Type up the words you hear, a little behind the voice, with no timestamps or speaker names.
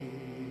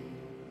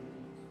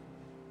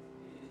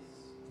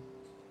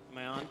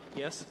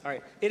Yes? All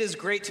right. It is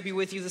great to be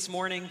with you this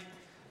morning.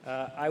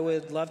 I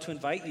would love to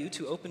invite you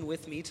to open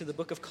with me to the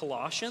book of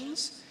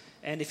Colossians,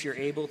 and if you're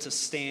able to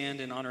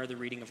stand in honor of the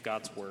reading of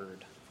God's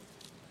word.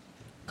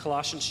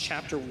 Colossians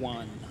chapter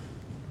 1,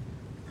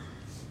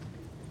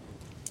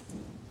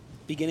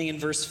 beginning in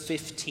verse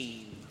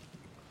 15.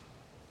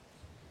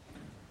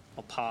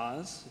 I'll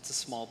pause. It's a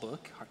small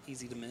book,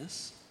 easy to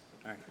miss.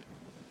 All right.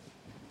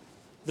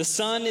 The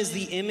Son is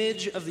the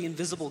image of the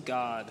invisible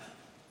God,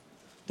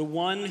 the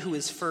one who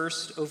is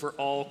first over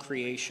all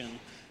creation,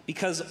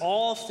 because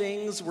all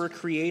things were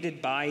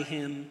created by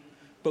him,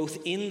 both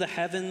in the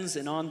heavens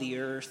and on the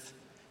earth,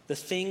 the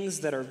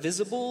things that are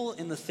visible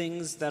and the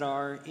things that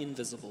are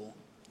invisible,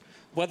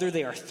 whether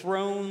they are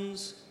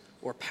thrones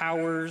or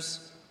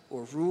powers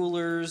or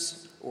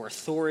rulers or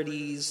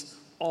authorities,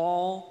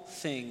 all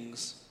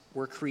things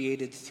were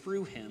created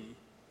through him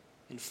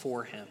and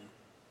for him.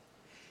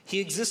 He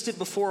existed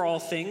before all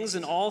things,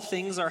 and all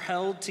things are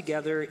held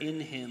together in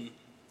him.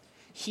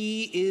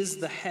 He is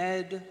the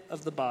head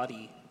of the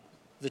body,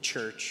 the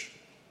church,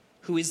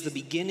 who is the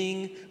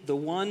beginning, the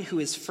one who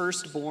is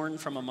firstborn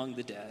from among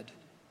the dead,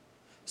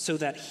 so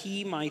that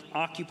he might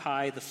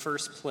occupy the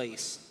first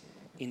place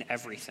in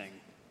everything.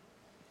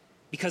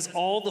 Because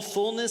all the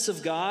fullness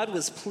of God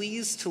was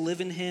pleased to live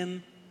in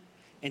him,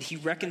 and he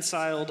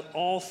reconciled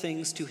all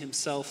things to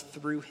himself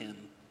through him,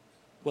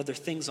 whether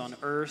things on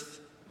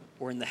earth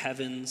or in the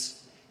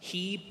heavens.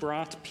 He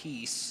brought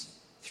peace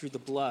through the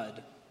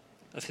blood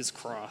of his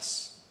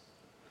cross.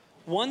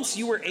 Once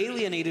you were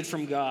alienated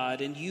from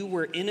God, and you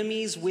were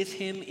enemies with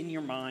him in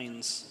your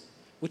minds,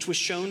 which was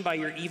shown by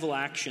your evil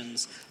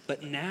actions.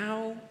 But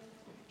now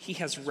he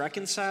has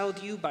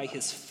reconciled you by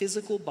his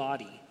physical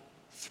body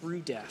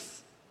through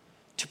death,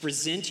 to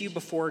present you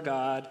before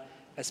God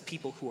as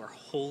people who are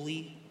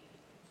holy,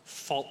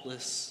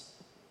 faultless,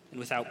 and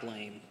without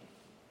blame.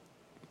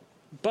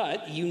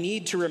 But you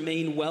need to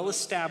remain well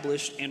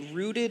established and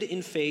rooted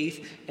in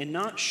faith, and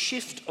not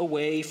shift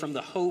away from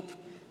the hope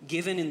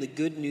given in the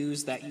good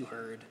news that you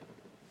heard.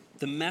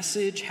 The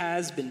message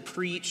has been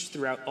preached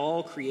throughout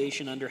all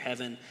creation under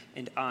heaven,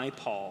 and I,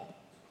 Paul,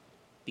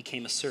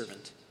 became a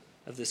servant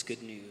of this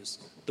good news.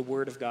 The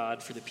word of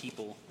God for the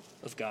people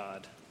of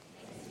God.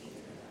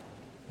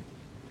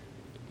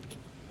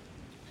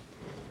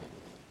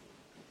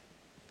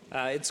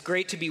 It's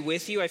great to be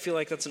with you. I feel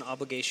like that's an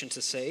obligation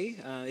to say.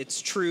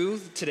 It's true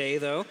today,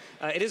 though.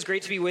 It is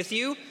great to be with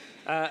you.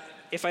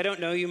 If I don't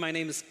know you, my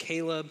name is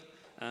Caleb.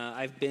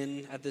 I've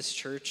been at this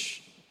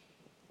church,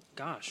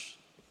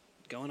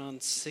 going on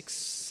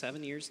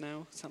 6-7 years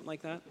now, something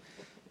like that,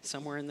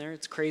 somewhere in there.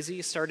 It's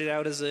crazy. Started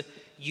out as a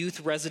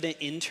youth resident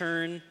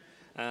intern,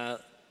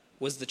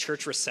 was the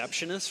church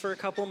receptionist for a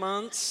couple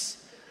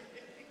months,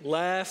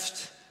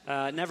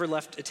 never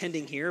left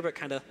attending here, but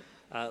kind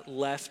of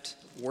left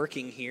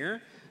working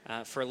here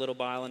for a little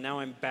while, and now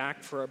I'm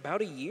back for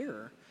about a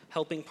year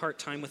helping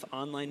part-time with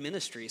online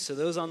ministry. So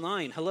those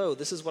online, hello,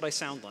 this is what I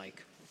sound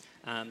like.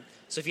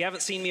 So if you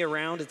haven't seen me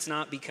around, it's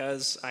not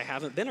because I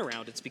haven't been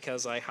around. It's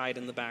because I hide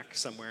in the back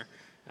somewhere,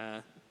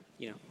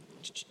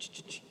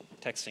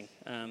 texting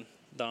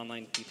the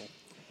online people.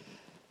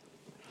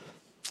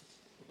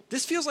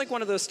 This feels like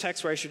one of those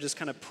texts where I should just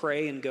kind of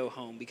pray and go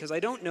home, because I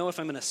don't know if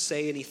I'm going to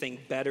say anything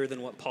better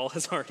than what Paul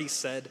has already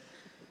said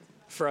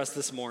for us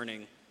this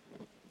morning.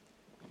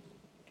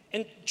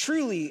 And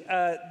truly,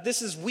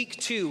 this is week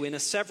 2 in a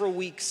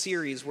several-week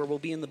series where we'll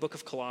be in the book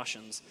of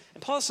Colossians.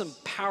 And Paul has some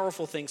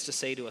powerful things to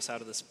say to us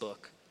out of this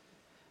book.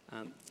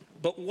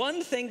 But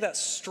one thing that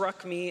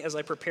struck me as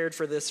I prepared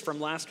for this from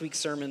last week's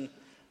sermon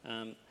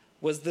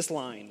was this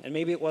line. And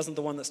maybe it wasn't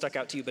the one that stuck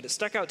out to you, but it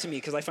stuck out to me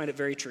because I find it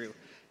very true.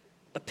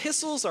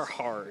 Epistles are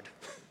hard.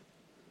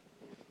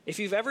 If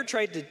you've ever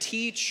tried to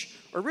teach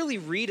or really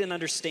read and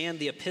understand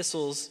the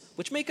epistles,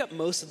 which make up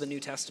most of the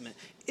New Testament,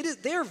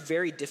 they are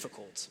very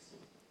difficult.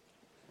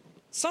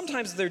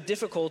 Sometimes they're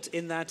difficult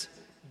in that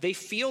they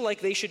feel like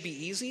they should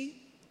be easy,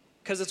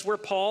 because it's where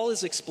Paul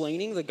is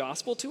explaining the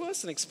gospel to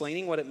us and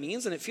explaining what it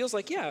means, and it feels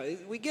like, yeah,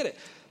 we get it.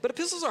 But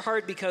epistles are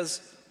hard because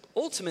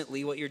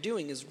ultimately what you're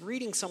doing is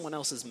reading someone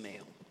else's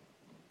mail.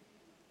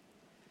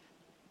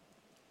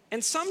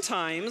 And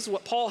sometimes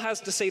what Paul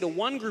has to say to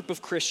one group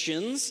of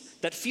Christians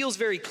that feels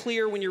very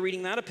clear when you're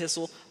reading that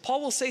epistle, Paul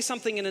will say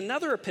something in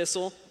another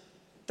epistle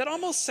that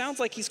almost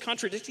sounds like he's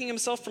contradicting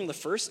himself from the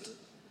first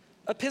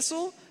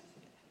epistle.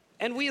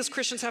 And we as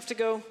Christians have to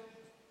go,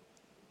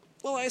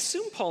 well, I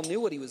assume Paul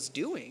knew what he was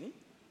doing,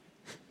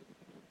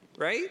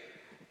 right?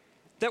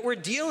 That we're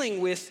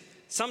dealing with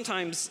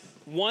sometimes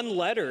one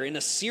letter in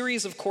a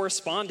series of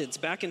correspondence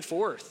back and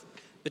forth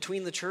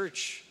between the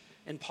church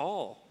and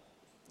Paul.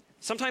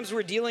 Sometimes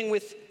we're dealing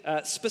with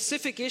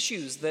specific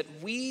issues that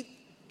we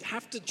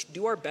have to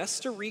do our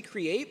best to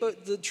recreate,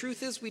 but the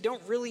truth is we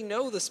don't really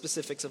know the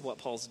specifics of what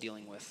Paul's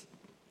dealing with.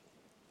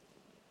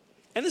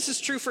 And this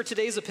is true for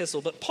today's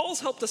epistle, but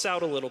Paul's helped us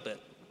out a little bit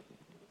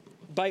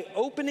by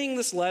opening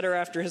this letter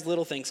after his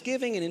little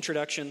thanksgiving and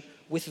introduction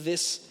with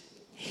this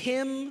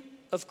hymn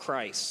of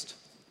Christ.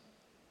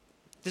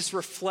 This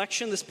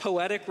reflection, this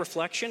poetic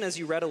reflection, as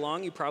you read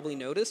along, you probably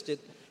noticed it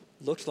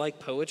looked like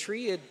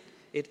poetry.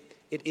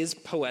 It is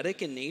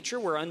poetic in nature.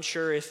 We're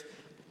unsure if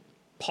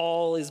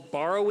Paul is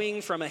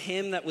borrowing from a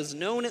hymn that was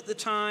known at the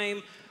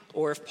time,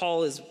 or if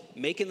Paul is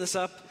making this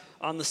up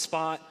on the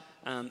spot.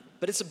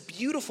 But it's a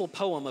beautiful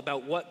poem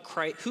about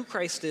who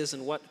Christ is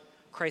and what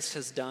Christ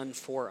has done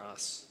for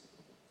us.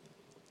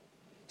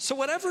 So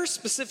whatever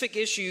specific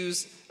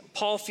issues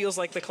Paul feels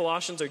like the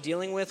Colossians are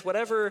dealing with,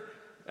 whatever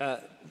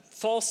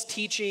false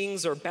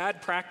teachings or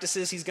bad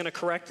practices he's going to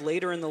correct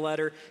later in the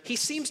letter, he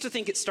seems to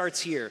think it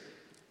starts here.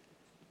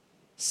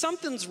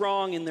 Something's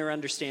wrong in their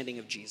understanding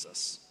of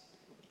Jesus.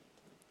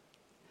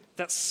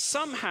 That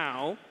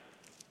somehow,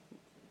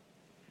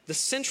 the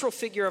central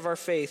figure of our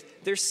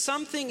faith, there's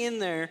something in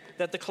there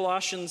that the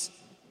Colossians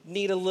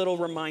need a little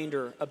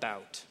reminder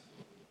about.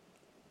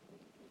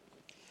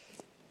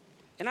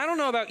 And I don't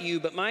know about you,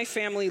 but my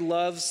family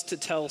loves to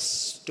tell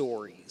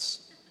stories.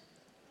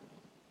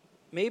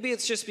 Maybe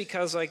it's just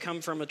because I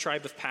come from a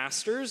tribe of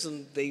pastors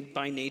and they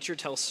by nature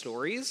tell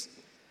stories.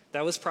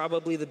 That was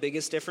probably the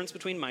biggest difference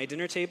between my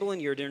dinner table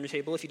and your dinner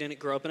table if you didn't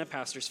grow up in a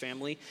pastor's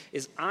family,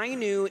 is I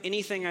knew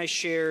anything I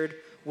shared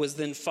was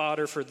then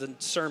fodder for the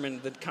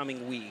sermon the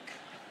coming week.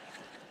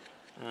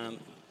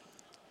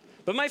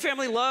 But my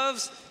family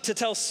loves to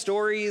tell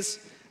stories.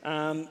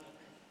 I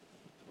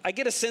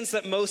get a sense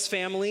that most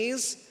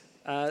families,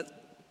 part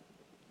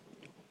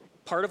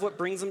of what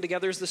brings them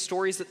together is the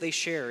stories that they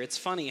share. It's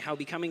funny how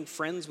becoming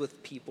friends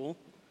with people,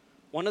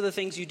 one of the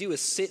things you do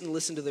is sit and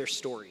listen to their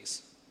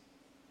stories.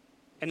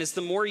 And it's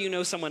the more you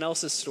know someone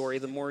else's story,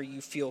 the more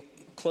you feel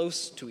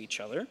close to each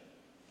other.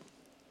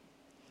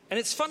 And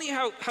it's funny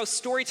how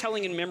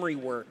storytelling and memory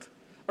work.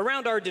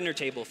 Around our dinner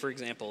table, for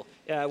example,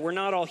 we're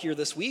not all here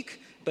this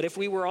week, but if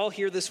we were all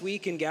here this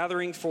week and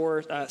gathering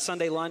for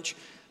Sunday lunch,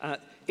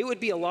 it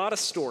would be a lot of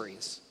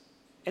stories.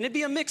 And it'd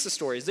be a mix of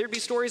stories. There'd be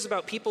stories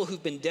about people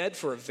who've been dead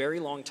for a very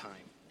long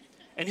time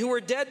and who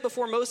were dead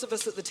before most of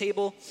us at the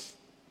table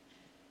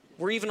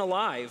were even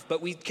alive,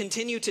 but we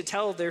continue to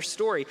tell their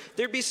story.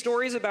 There'd be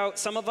stories about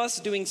some of us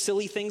doing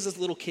silly things as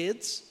little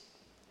kids.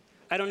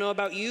 I don't know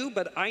about you,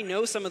 but I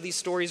know some of these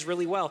stories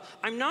really well.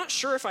 I'm not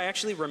sure if I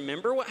actually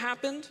remember what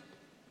happened,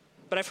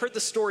 but I've heard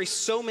the story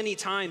so many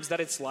times that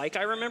it's like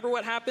I remember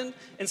what happened,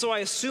 and so I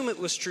assume it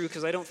was true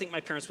because I don't think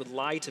my parents would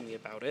lie to me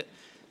about it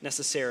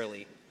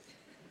necessarily.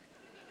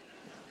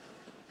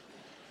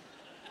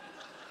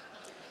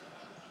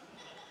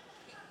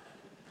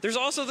 There's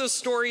also those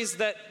stories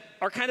that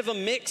are kind of a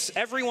mix.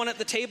 Everyone at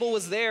the table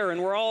was there,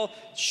 and we're all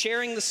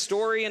sharing the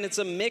story, and it's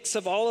a mix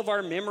of all of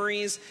our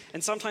memories.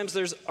 And sometimes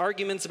there's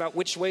arguments about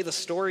which way the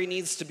story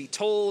needs to be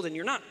told, and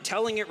you're not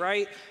telling it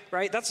right?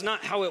 That's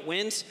not how it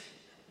went,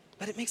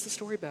 but it makes the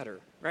story better,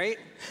 right?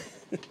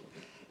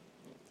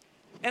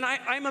 And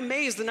I'm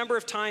amazed the number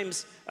of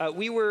times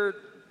earlier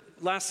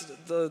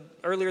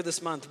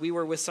this month, we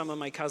were with some of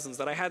my cousins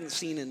that I hadn't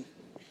seen in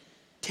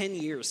 10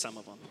 years, some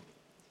of them.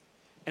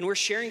 And we're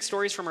sharing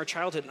stories from our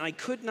childhood, and I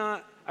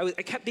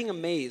kept being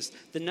amazed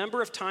the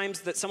number of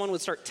times that someone would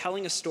start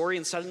telling a story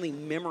and suddenly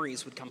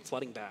memories would come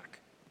flooding back.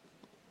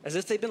 As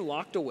if they'd been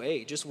locked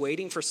away, just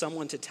waiting for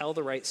someone to tell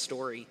the right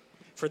story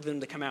for them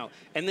to come out.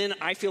 And then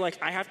I feel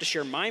like I have to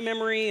share my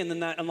memory, and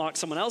then that unlocks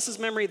someone else's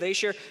memory, they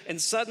share, and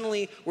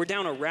suddenly we're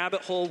down a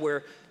rabbit hole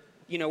where,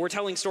 we're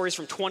telling stories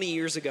from 20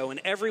 years ago,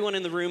 and everyone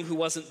in the room who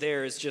wasn't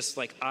there is just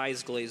like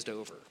eyes glazed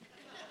over.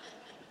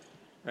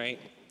 Right?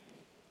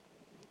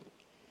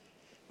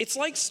 It's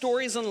like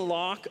stories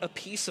unlock a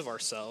piece of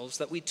ourselves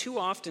that we too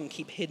often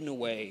keep hidden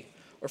away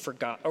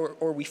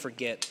or we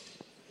forget.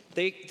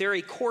 They're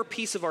a core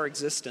piece of our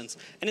existence.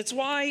 And it's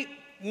why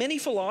many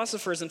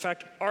philosophers, in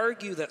fact,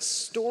 argue that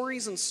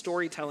stories and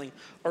storytelling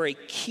are a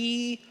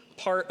key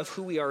part of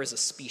who we are as a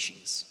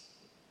species.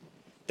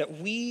 That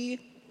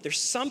there's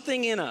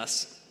something in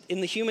us,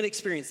 in the human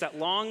experience, that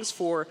longs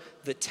for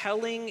the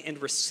telling and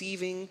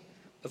receiving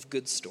of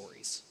good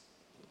stories.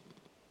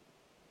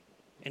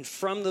 And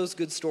from those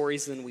good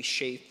stories, then we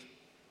shape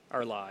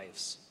our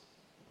lives.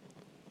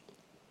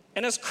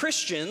 And as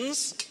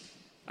Christians,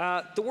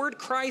 the word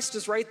Christ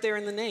is right there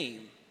in the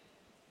name.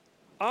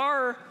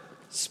 Our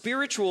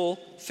spiritual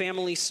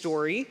family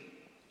story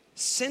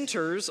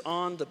centers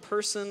on the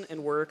person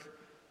and work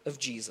of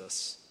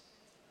Jesus.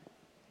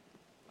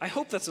 I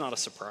hope that's not a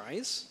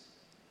surprise.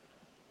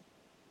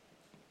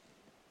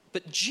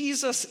 But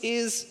Jesus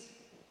is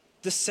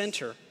the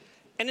center.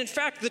 And in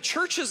fact, the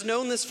church has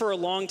known this for a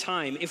long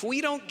time. If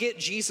we don't get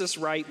Jesus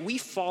right, we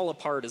fall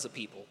apart as a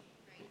people.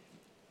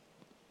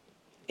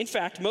 In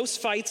fact,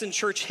 most fights in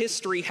church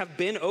history have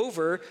been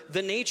over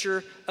the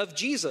nature of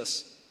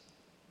Jesus.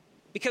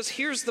 Because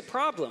here's the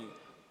problem.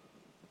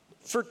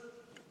 For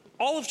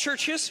all of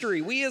church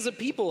history, we as a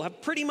people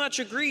have pretty much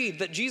agreed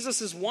that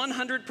Jesus is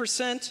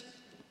 100%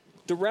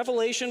 the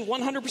revelation,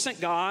 100%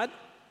 God,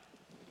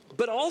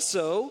 but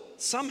also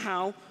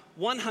somehow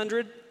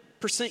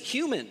 100%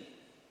 human.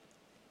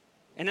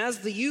 And as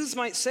the youths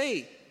might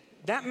say,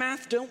 that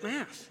math don't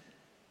math.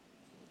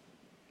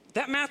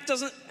 That math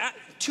doesn't, at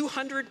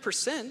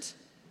 200%,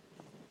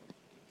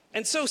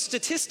 And so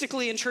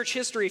statistically in church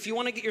history, if you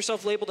want to get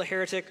yourself labeled a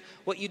heretic,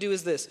 what you do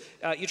is this.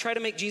 You try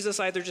to make Jesus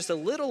either just a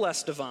little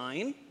less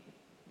divine,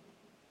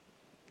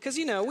 because,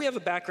 we have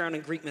a background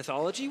in Greek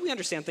mythology. We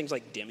understand things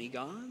like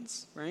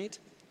demigods, right?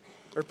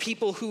 Or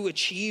people who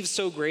achieve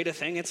so great a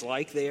thing, it's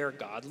like they are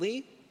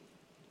godly.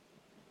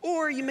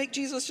 Or you make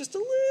Jesus just a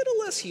little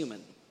less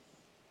human,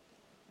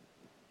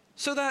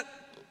 so that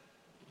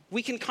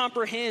we can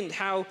comprehend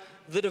how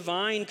the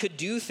divine could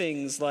do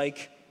things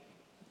like,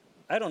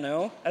 I don't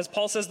know, as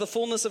Paul says, the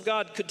fullness of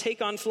God could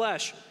take on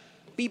flesh,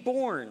 be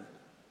born,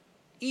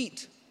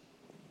 eat,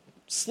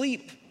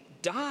 sleep,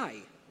 die,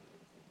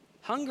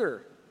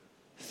 hunger,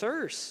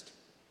 thirst,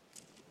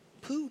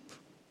 poop.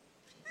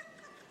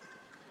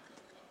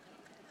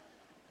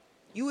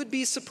 You would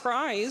be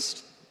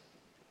surprised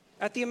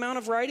at the amount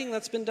of writing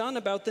that's been done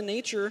about the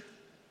nature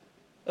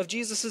of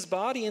Jesus'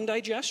 body and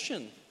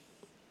digestion.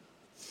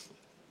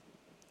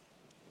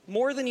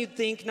 More than you'd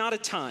think, not a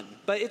ton,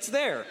 but it's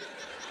there.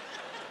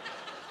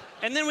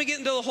 And then we get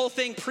into the whole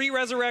thing,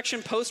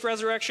 pre-resurrection,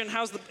 post-resurrection,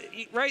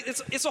 right?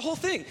 It's a whole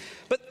thing.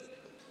 But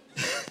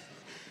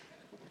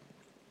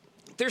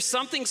there's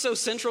something so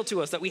central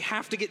to us that we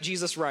have to get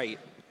Jesus right,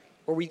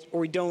 or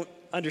we don't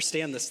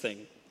understand this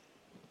thing.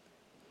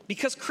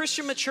 Because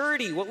Christian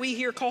maturity, what we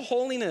here call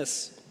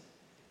holiness,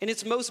 in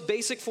its most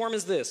basic form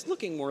is this: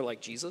 looking more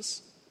like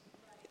Jesus.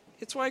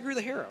 It's why I grew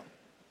the hair out.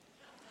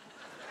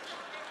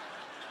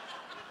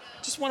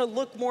 Just want to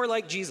look more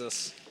like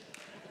Jesus.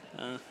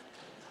 I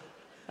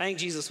think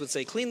Jesus would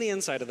say, clean the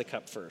inside of the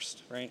cup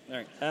first, right?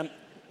 All right.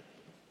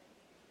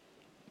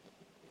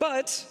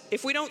 But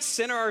if we don't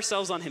center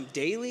ourselves on him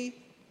daily,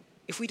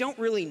 if we don't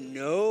really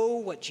know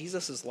what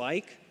Jesus is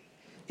like,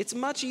 it's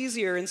much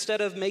easier,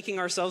 instead of making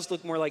ourselves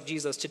look more like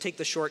Jesus, to take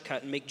the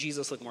shortcut and make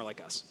Jesus look more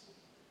like us.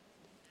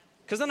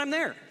 Because then I'm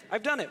there.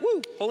 I've done it.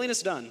 Woo!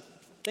 Holiness done.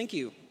 Thank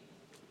you.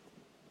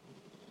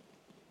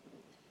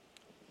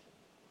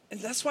 And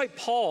that's why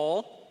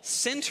Paul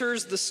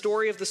centers the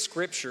story of the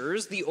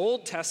scriptures, the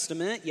Old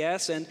Testament,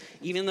 yes, and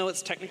even though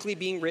it's technically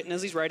being written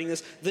as he's writing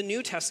this, the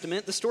New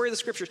Testament, the story of the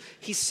scriptures,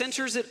 he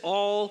centers it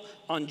all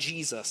on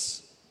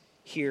Jesus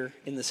here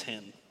in this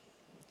hymn.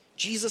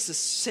 Jesus is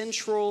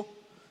central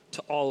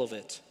to all of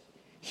it.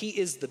 He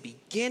is the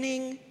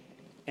beginning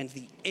and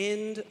the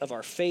end of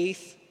our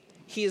faith.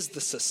 He is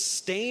the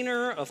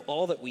sustainer of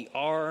all that we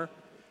are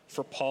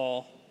for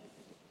Paul.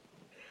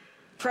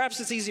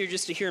 Perhaps it's easier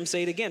just to hear him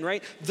say it again,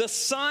 right? The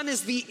Son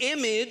is the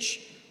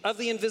image of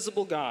the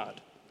invisible God,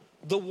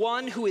 the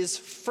one who is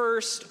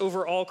first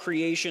over all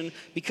creation,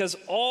 because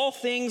all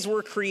things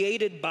were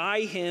created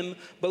by him,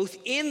 both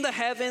in the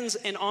heavens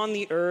and on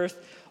the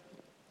earth.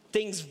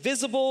 Things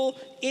visible,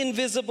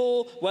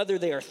 invisible, whether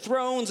they are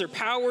thrones or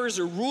powers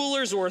or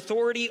rulers or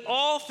authority,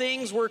 all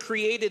things were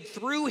created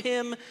through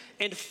him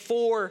and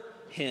for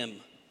him.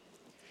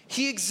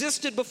 He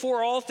existed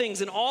before all things,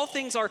 and all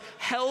things are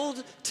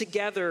held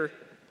together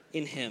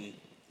in him.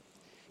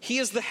 He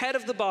is the head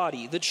of the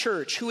body, the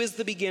church, who is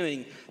the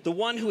beginning, the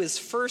one who is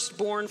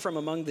firstborn from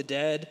among the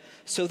dead,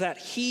 so that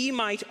he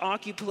might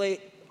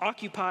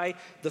occupy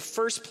the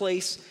first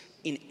place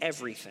in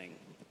everything.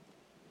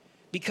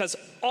 Because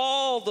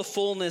all the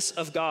fullness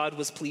of God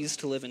was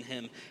pleased to live in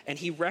him, and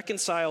he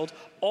reconciled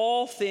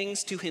all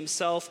things to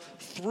himself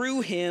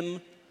through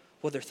him,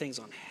 whether things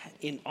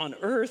on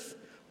earth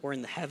or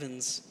in the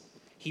heavens.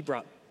 He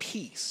brought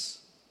peace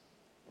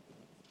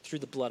through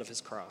the blood of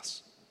his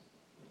cross.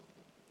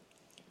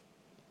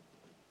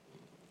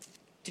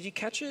 Did you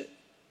catch it?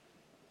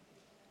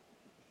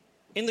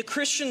 In the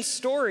Christian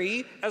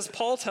story, as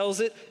Paul tells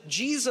it,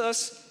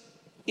 Jesus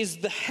is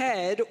the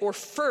head or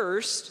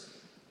first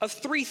of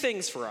three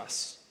things for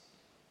us.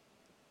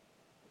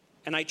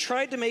 And I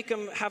tried to make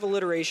them have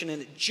alliteration,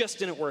 and it just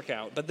didn't work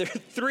out. But there are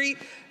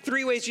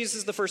three ways Jesus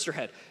is the first or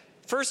head.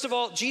 First of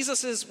all,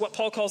 Jesus is what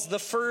Paul calls the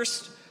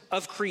first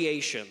of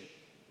creation.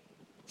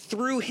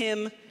 Through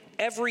him,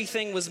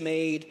 everything was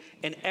made,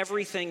 and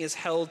everything is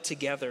held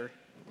together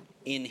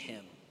in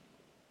him.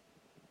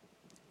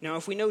 Now,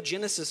 if we know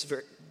Genesis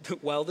very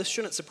well, this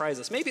shouldn't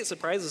surprise us. Maybe it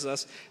surprises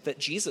us that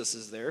Jesus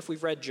is there. If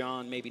we've read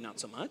John, maybe not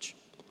so much.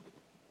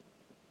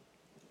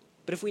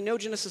 But if we know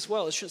Genesis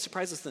well, it shouldn't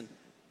surprise us then.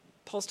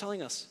 Paul's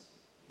telling us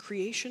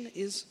creation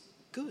is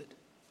good.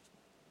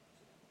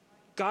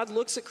 God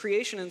looks at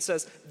creation and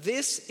says,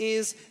 this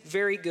is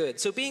very good.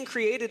 So being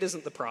created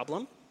isn't the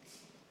problem.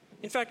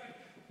 In fact,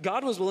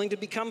 God was willing to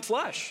become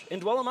flesh and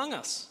dwell among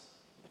us.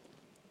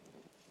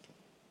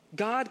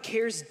 God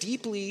cares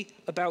deeply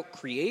about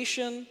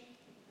creation,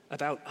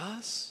 about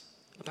us,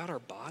 about our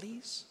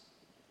bodies.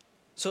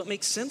 So it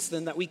makes sense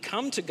then that we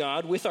come to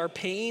God with our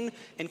pain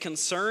and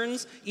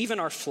concerns, even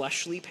our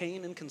fleshly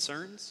pain and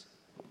concerns.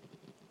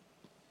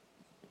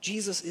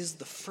 Jesus is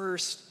the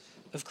first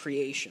of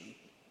creation.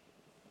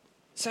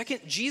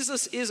 Second,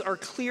 Jesus is our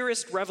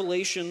clearest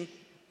revelation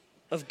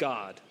of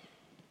God.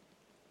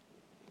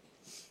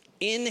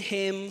 In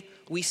him,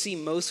 we see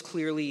most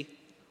clearly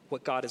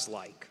what God is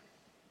like.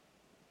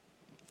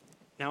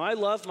 Now, I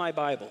love my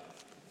Bible.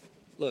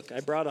 Look,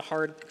 I brought a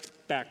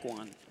hardback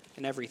one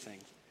and everything.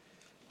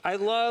 I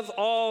love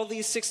all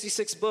these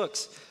 66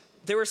 books.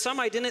 There were some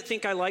I didn't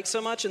think I liked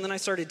so much, and then I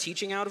started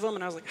teaching out of them,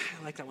 and I was like,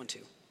 I like that one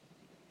too.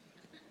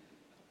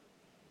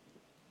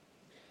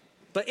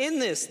 But in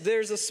this,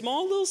 there's a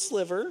small little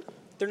sliver.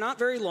 They're not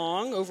very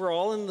long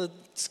overall in the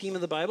scheme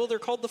of the Bible. They're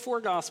called the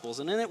four Gospels,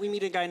 and in it we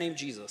meet a guy named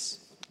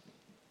Jesus.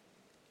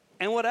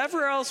 And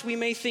whatever else we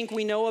may think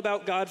we know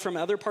about God from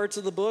other parts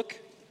of the book,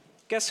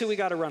 guess who we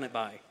got to run it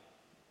by?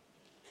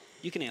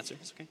 You can answer.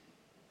 It's okay.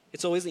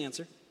 It's always the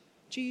answer.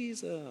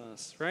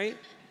 Jesus, right?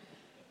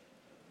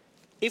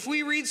 If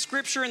we read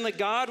Scripture and the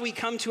God we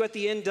come to at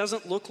the end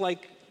doesn't look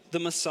like the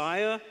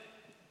Messiah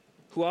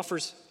who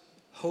offers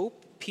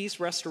hope, peace,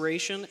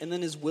 restoration, and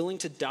then is willing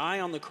to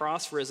die on the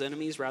cross for his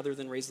enemies rather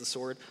than raise the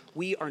sword,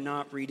 we are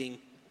not reading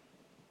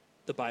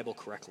the Bible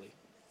correctly.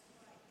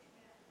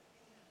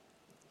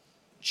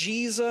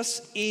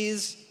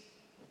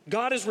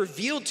 God is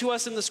revealed to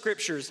us in the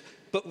Scriptures,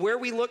 but where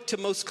we look to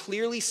most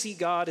clearly see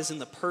God is in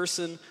the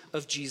person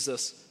of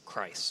Jesus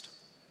Christ.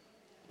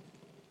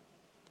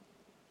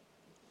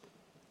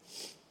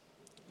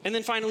 And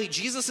then finally,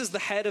 Jesus is the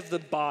head of the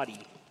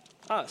body,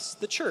 us,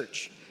 the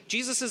church.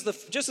 Jesus is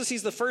just as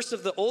he's the first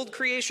of the old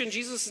creation,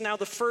 Jesus is now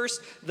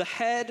the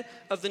head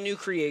of the new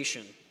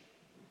creation.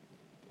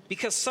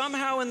 Because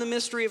somehow in the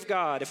mystery of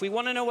God, if we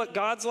want to know what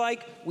God's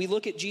like, we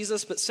look at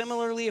Jesus. But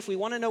similarly, if we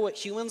want to know what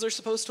humans are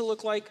supposed to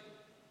look like,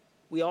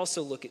 we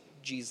also look at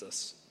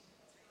Jesus.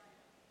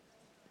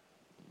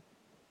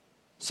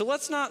 So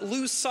let's not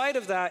lose sight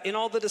of that in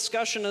all the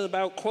discussion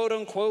about, quote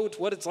unquote,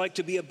 what it's like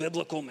to be a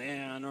biblical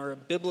man or a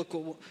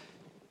biblical.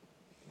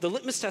 The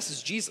litmus test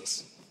is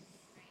Jesus.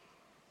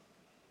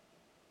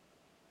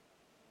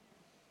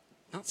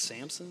 Not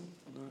Samson,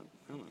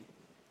 I don't know.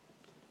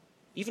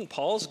 Even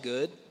Paul's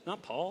good,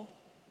 not Paul,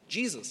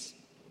 Jesus.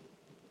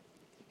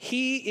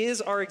 He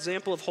is our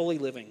example of holy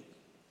living.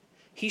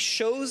 He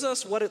shows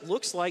us what it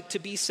looks like to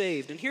be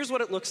saved. And here's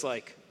what it looks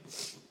like.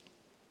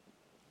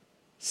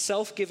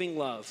 Self-giving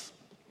love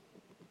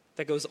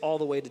that goes all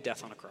the way to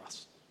death on a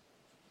cross.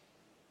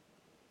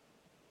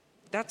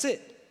 That's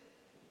it.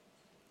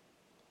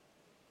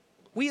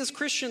 We as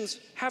Christians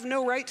have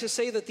no right to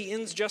say that the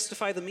ends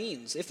justify the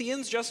means. If the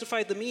ends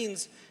justified the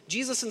means,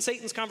 Jesus and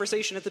Satan's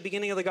conversation at the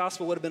beginning of the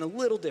gospel would have been a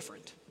little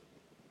different.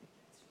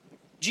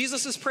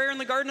 Jesus' prayer in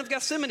the Garden of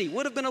Gethsemane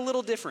would have been a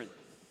little different.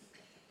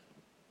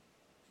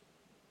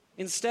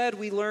 Instead,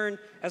 we learn,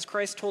 as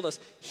Christ told us,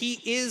 he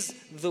is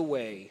the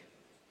way,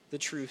 the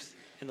truth,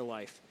 and the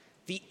life.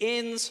 The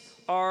ends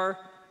are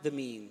the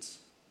means.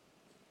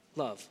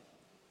 Love.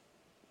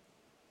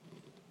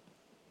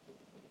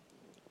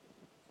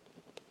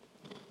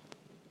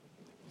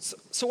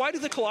 So why do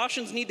the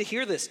Colossians need to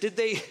hear this? Had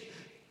they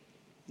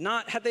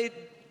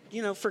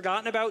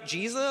forgotten about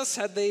Jesus?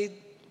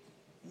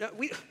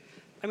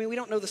 We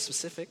don't know the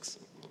specifics.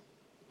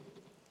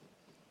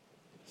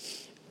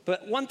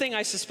 But one thing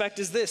I suspect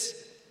is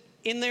this.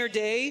 In their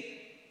day,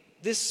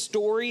 this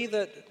story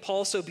that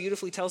Paul so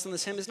beautifully tells in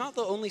this hymn is not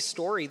the only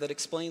story that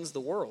explains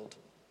the world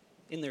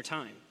in their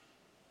time.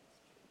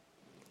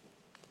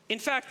 In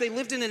fact, they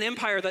lived in an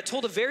empire that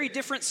told a very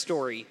different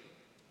story.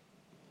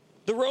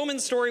 The Roman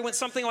story went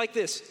something like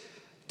this.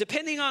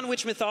 Depending on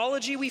which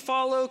mythology we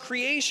follow,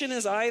 creation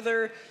is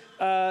either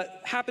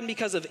happened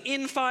because of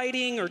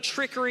infighting or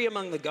trickery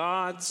among the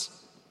gods.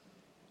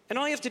 And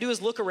all you have to do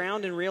is look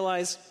around and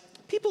realize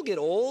people get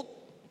old.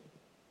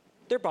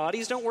 Their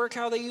bodies don't work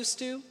how they used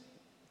to.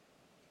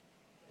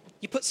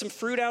 You put some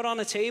fruit out on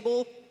a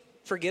table,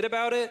 forget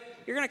about it.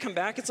 You're going to come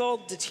back, it's all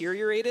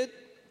deteriorated.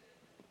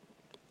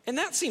 And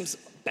that seems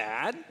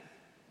bad.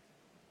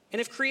 And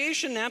if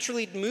creation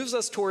naturally moves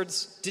us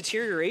towards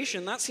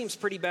deterioration, that seems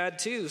pretty bad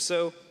too.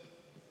 So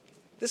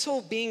this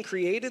whole being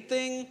created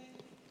thing,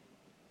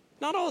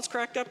 not all it's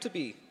cracked up to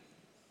be.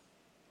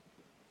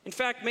 In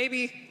fact,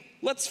 maybe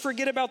let's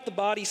forget about the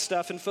body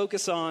stuff and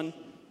focus on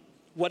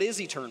what is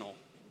eternal: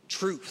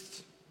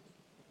 truth,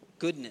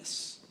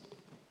 goodness,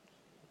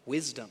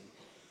 wisdom.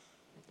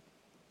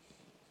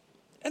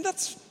 And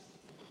that's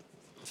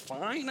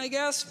fine, I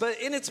guess,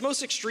 but in its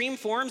most extreme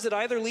forms, it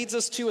either leads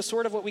us to a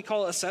sort of what we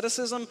call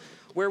asceticism,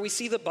 where we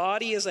see the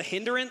body as a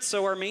hindrance,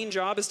 so our main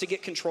job is to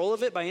get control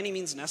of it by any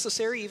means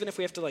necessary, even if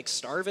we have to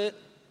starve it,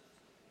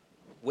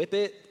 whip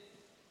it,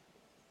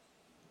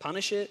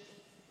 punish it.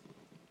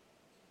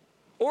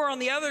 Or on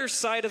the other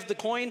side of the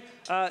coin,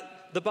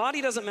 the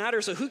body doesn't matter,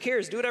 so who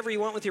cares? Do whatever you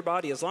want with your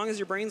body. As long as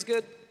your brain's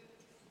good,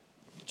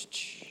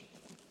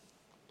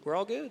 we're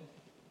all good.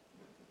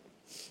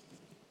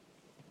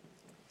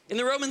 In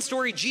the Roman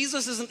story,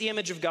 Jesus isn't the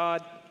image of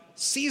God.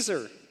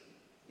 Caesar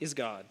is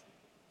God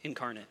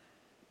incarnate.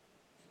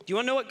 Do you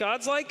want to know what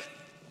God's like?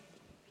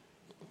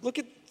 Look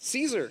at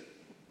Caesar.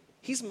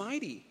 He's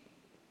mighty.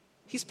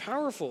 He's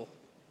powerful.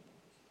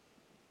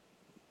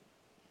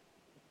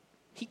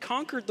 He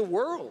conquered the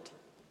world.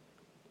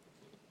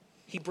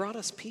 He brought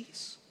us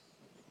peace.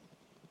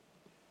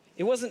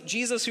 It wasn't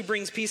Jesus who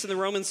brings peace in the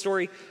Roman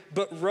story,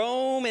 but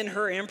Rome and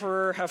her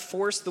emperor have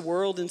forced the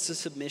world into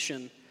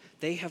submission.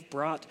 They have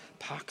brought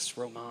Pax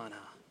Romana,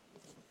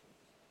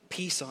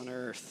 peace on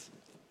earth.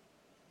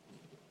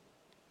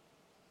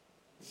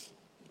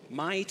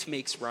 might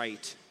makes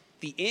right.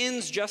 The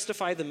ends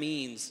justify the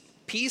means.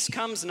 Peace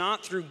comes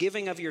not through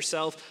giving of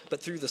yourself,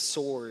 but through the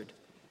sword,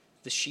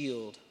 the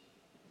shield,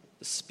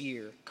 the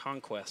spear,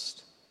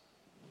 conquest.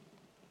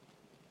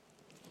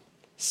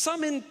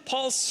 Some in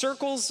Paul's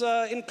circles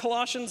in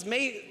Colossians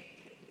may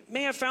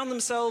have found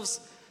themselves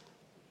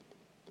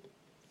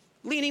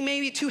leaning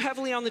maybe too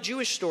heavily on the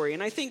Jewish story.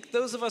 And I think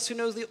those of us who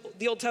know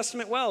the Old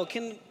Testament well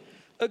can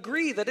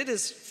agree that it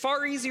is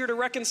far easier to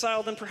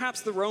reconcile than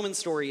perhaps the Roman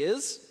story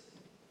is.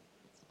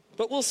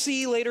 But we'll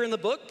see later in the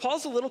book,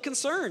 Paul's a little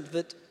concerned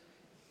that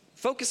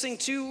focusing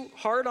too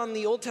hard on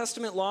the Old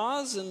Testament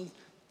laws and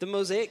the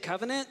Mosaic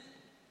covenant,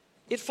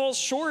 it falls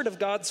short of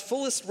God's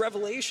fullest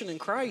revelation in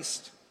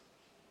Christ.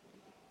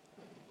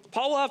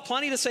 Paul will have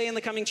plenty to say in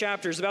the coming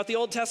chapters about the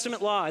Old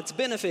Testament law, its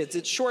benefits,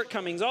 its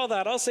shortcomings, all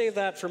that. I'll save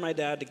that for my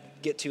dad to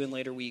get to in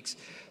later weeks.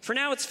 For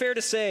now, it's fair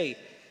to say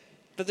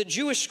that the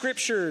Jewish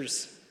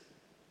scriptures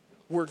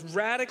were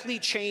radically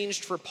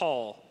changed for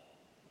Paul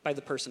by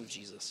the person of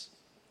Jesus.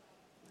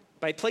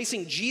 By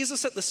placing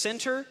Jesus at the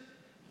center,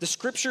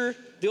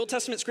 the Old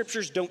Testament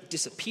scriptures don't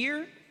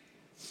disappear.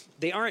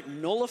 They aren't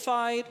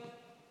nullified.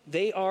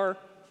 They are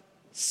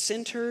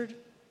centered,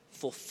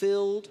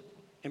 fulfilled,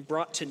 and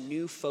brought to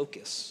new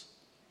focus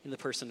in the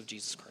person of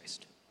Jesus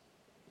Christ.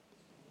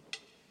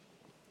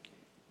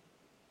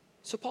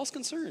 So Paul's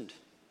concerned.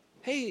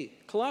 Hey,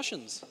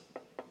 Colossians,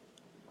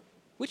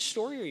 which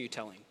story are you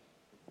telling?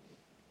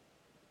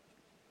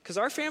 Because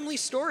our family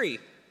story,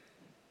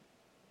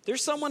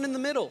 there's someone in the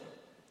middle.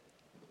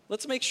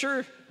 Let's make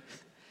sure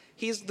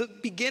he's the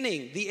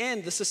beginning, the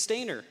end, the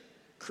sustainer,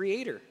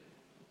 creator.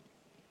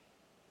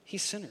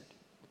 He's centered.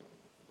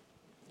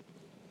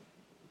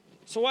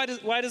 So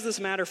why does this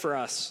matter for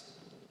us?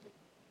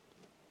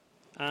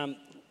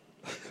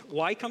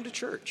 Why come to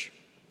church?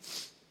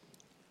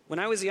 When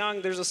I was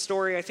young, there's a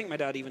story, I think my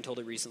dad even told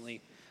it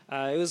recently.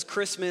 It was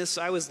Christmas,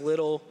 I was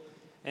little,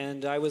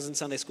 and I was in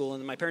Sunday school,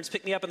 and my parents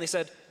picked me up and they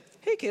said,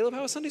 "Hey Caleb,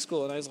 how was Sunday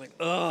school?" And I was like,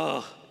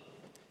 ugh.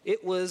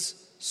 It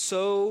was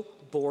so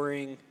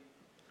boring.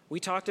 We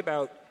talked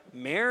about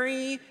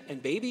Mary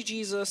and baby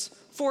Jesus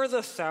for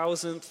the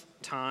 1,000th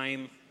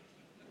time.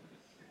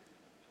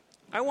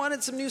 I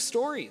wanted some new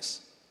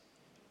stories.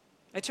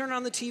 I turned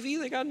on the TV,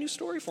 they got a new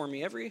story for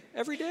me every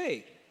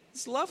day.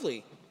 It's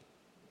lovely.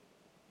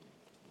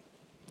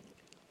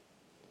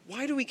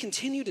 Why do we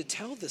continue to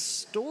tell this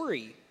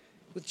story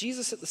with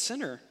Jesus at the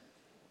center?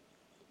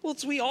 Well,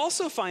 we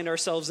also find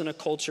ourselves in a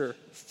culture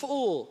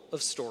full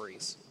of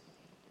stories.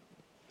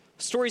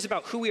 Stories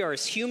about who we are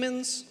as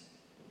humans,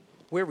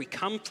 where we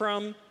come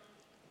from,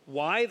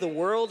 why the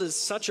world is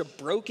such a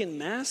broken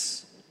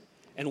mess,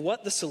 and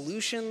what the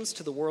solutions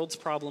to the world's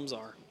problems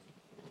are.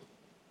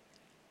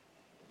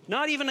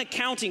 Not even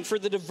accounting for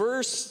the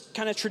diverse,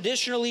 kind of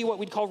traditionally what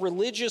we'd call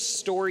religious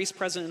stories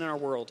present in our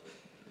world.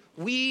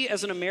 We,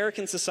 as an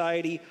American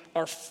society,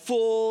 are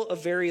full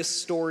of various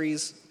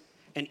stories,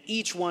 and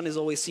each one is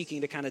always seeking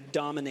to kind of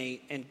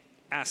dominate and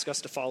ask us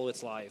to follow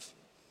its life.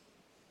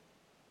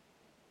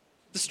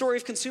 The story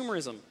of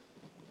consumerism.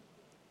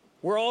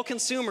 We're all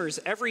consumers.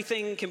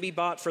 Everything can be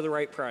bought for the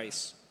right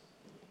price.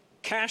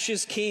 Cash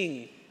is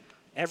king.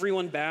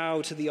 Everyone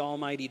bow to the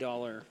almighty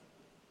dollar.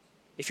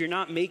 If you're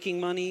not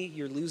making money,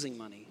 you're losing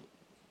money.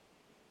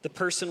 The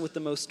person with the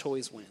most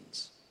toys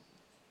wins.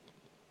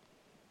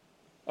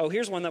 Oh,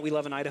 here's one that we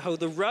love in Idaho,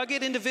 the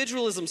rugged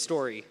individualism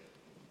story.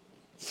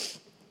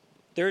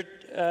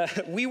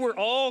 We were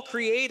all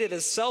created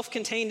as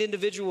self-contained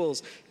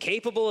individuals,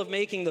 capable of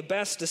making the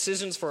best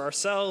decisions for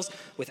ourselves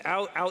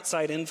without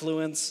outside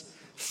influence.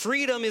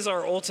 Freedom is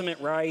our ultimate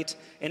right,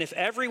 and if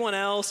everyone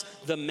else,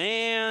 the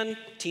man,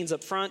 teens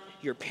up front,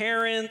 your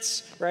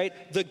parents, right,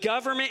 the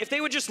government, if they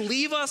would just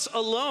leave us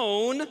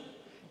alone,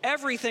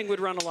 everything would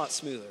run a lot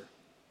smoother.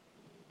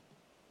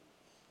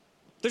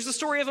 There's the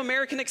story of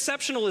American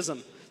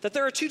exceptionalism, that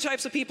there are two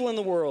types of people in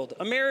the world,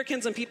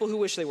 Americans and people who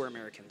wish they were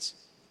Americans.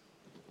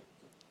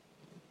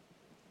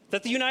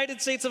 That the United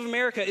States of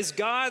America is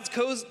God's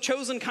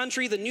chosen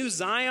country, the new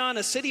Zion,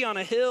 a city on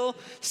a hill,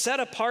 set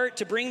apart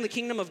to bring the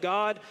kingdom of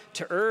God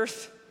to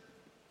earth.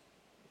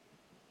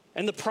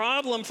 And the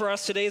problem for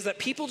us today is that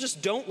people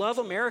just don't love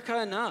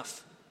America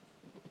enough.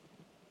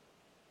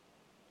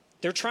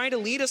 They're trying to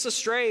lead us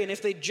astray, and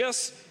if they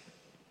just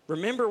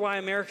remember why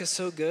America is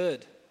so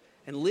good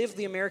and live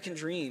the American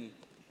dream,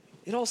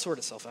 it'll all sort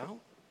itself out.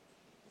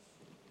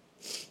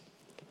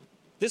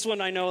 This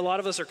one I know a lot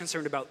of us are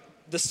concerned about.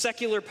 The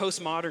secular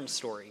postmodern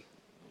story.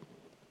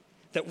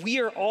 That we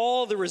are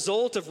all the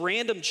result of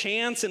random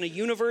chance in a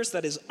universe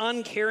that is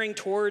uncaring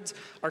towards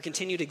our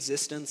continued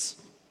existence.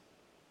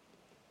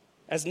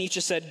 As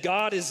Nietzsche said,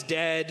 God is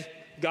dead,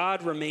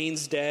 God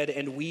remains dead,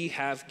 and we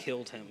have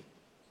killed him.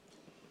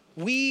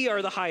 We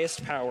are the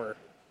highest power.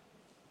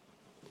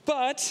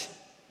 But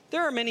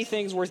there are many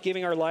things worth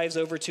giving our lives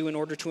over to in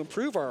order to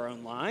improve our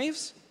own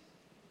lives.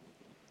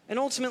 And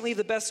ultimately,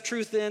 the best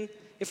truth then,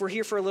 if we're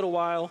here for a little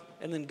while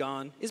and then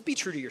gone, is be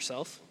true to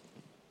yourself.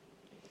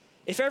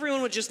 If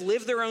everyone would just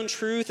live their own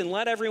truth and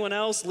let everyone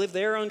else live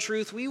their own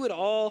truth, we would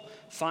all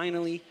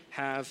finally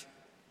have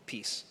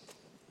peace.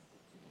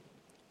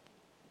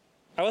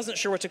 I wasn't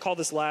sure what to call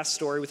this last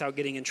story without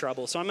getting in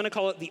trouble, so I'm going to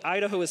call it the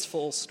Idaho is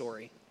Full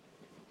story.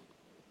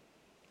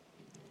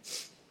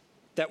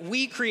 That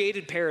we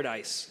created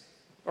paradise,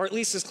 or at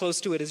least as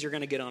close to it as you're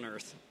going to get on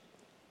earth.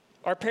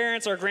 Our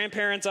parents, our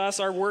grandparents,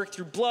 us, our work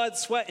through blood,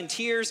 sweat, and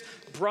tears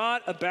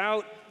brought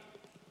about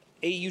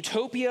a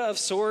utopia of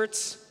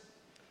sorts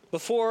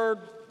before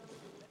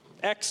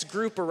X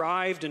group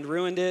arrived and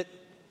ruined it.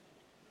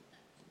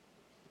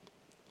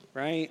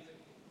 Right?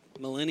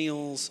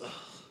 Millennials,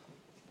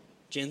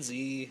 Gen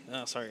Z,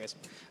 sorry guys.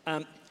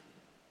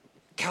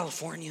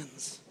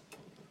 Californians.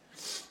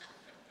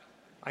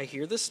 I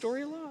hear this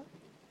story a lot.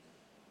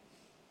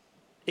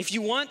 If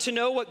you want to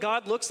know what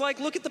God looks like,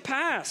 look at the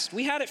past.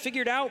 We had it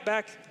figured out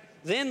back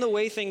then the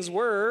way things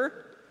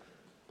were.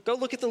 Go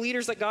look at the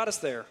leaders that got us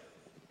there.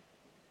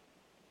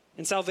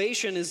 And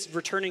salvation is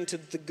returning to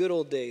the good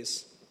old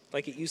days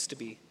like it used to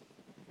be.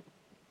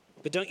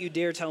 But don't you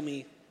dare tell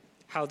me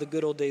how the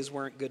good old days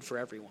weren't good for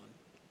everyone.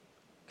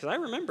 Because I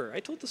remember,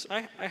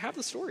 I have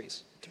the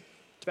stories to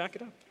back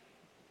it up.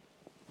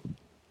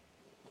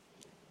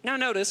 Now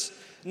notice,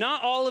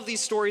 not all of these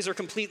stories are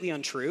completely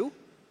untrue.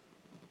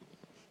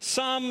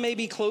 Some may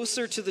be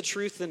closer to the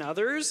truth than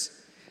others.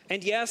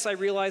 And yes, I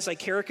realize I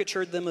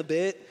caricatured them a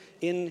bit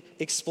in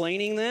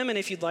explaining them. And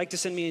if you'd like to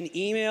send me an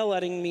email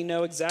letting me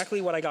know exactly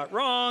what I got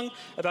wrong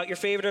about your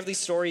favorite of these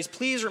stories,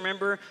 please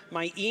remember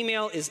my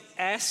email is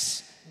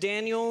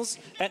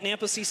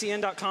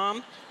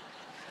sdaniels@nampaccn.com.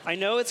 I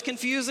know it's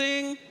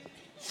confusing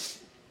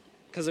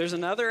because there's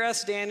another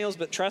S. Daniels,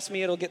 but trust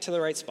me, it'll get to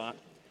the right spot.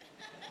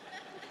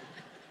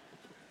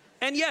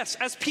 And yes,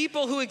 as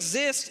people who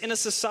exist in a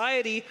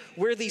society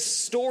where these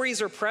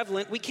stories are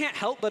prevalent, we can't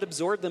help but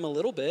absorb them a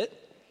little bit.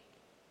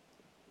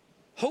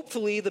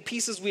 Hopefully, the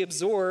pieces we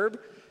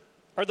absorb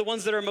are the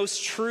ones that are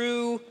most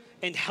true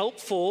and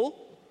helpful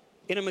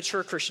in a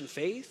mature Christian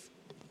faith.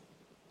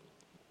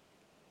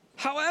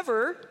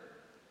 However,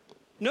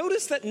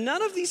 notice that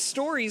none of these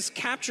stories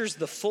captures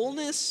the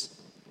fullness,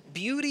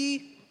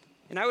 beauty,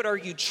 and I would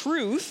argue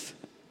truth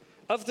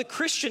of the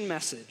Christian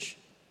message.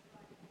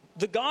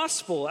 The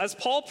gospel, as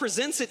Paul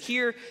presents it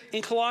here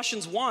in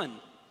Colossians 1.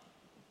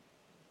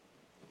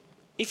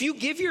 If you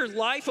give your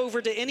life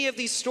over to any of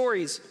these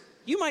stories,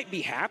 you might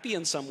be happy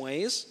in some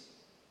ways.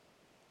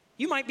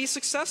 You might be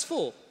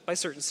successful by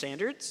certain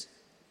standards.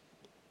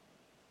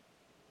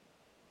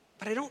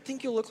 But I don't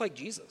think you'll look like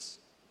Jesus.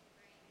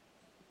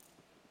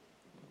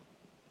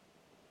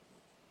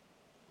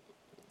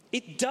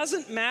 It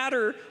doesn't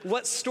matter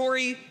what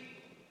story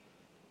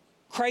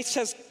Christ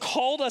has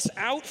called us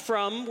out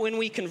from when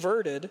we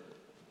converted.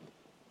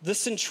 The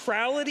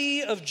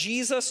centrality of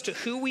Jesus to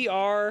who we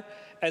are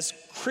as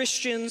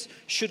Christians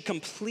should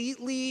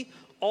completely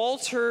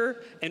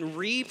alter and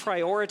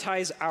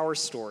reprioritize our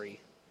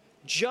story,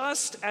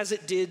 just as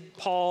it did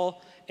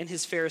Paul and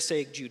his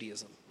Pharisaic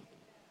Judaism.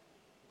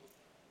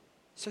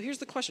 So here's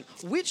the question.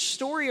 Which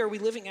story are we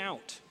living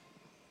out?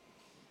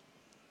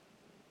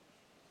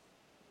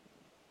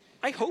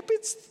 I hope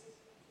it's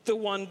the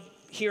one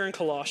here in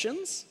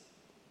Colossians.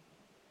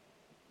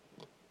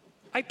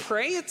 I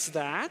pray it's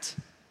that.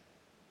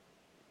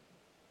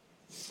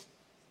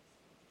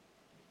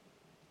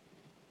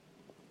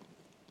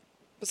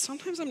 But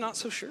sometimes I'm not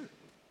so sure.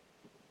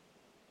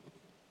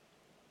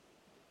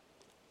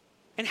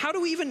 And how do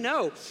we even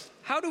know?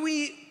 How do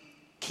we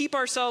keep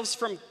ourselves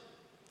from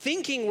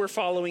thinking we're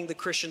following the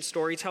Christian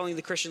story, telling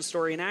the Christian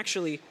story, and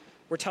actually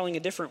we're telling a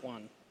different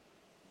one?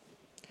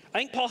 I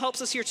think Paul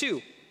helps us here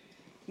too.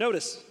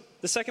 Notice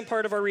the second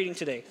part of our reading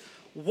today.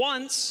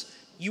 Once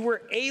you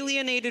were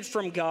alienated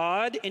from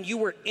God, and you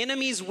were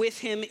enemies with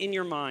him in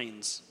your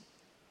minds,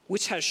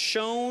 which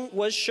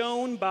was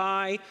shown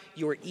by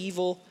your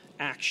evil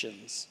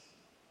actions.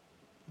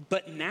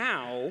 But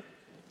now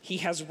he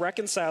has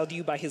reconciled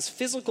you by his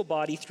physical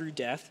body through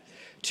death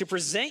to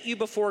present you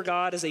before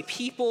God as a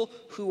people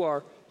who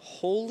are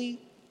holy,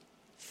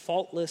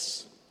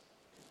 faultless,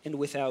 and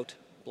without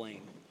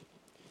blame.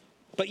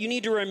 But you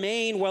need to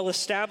remain well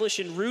established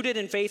and rooted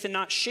in faith and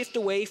not shift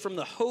away from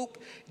the hope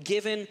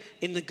given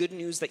in the good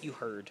news that you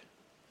heard.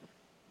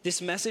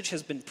 This message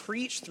has been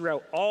preached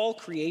throughout all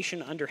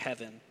creation under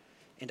heaven,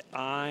 and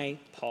I,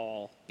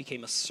 Paul,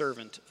 became a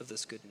servant of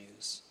this good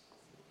news.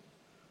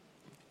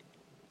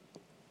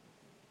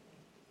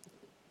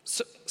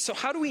 So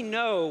how do we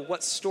know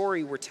what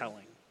story we're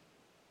telling?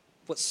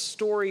 What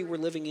story we're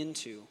living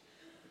into?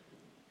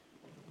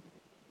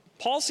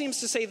 Paul seems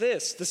to say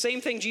this, the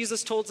same thing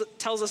Jesus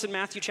tells us in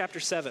Matthew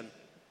chapter 7.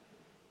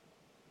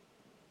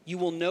 You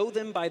will know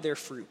them by their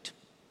fruit.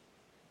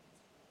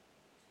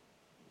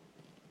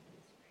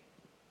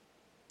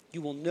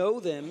 You will know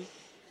them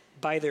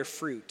by their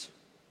fruit.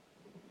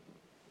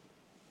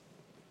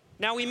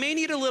 Now, we may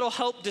need a little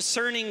help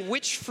discerning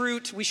which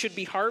fruit we should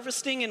be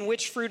harvesting and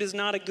which fruit is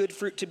not a good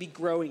fruit to be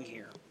growing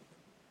here.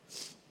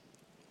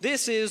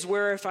 This is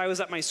where if I was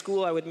at my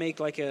school, I would make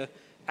like a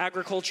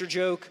agriculture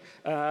joke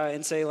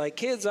and say like,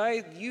 kids,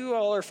 you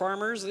all are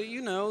farmers,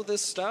 you know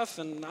this stuff,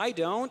 and I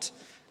don't.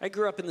 I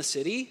grew up in the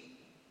city.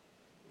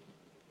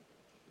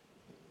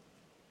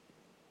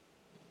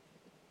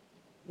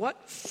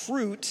 What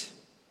fruit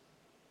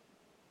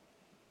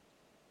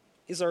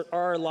are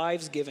our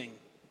lives giving?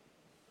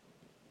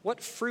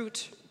 What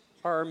fruit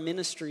are our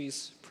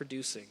ministries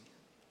producing?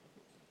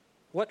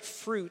 What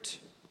fruit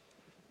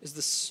is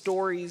the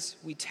stories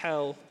we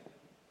tell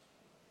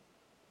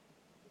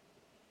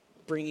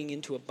bringing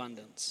into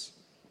abundance?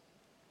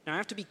 Now, I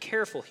have to be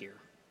careful here,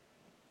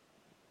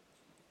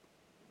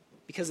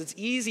 because it's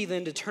easy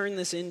then to turn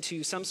this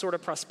into some sort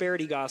of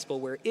prosperity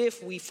gospel where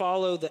if we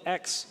follow the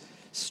X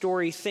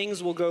story,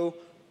 things will go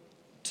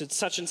to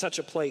such and such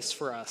a place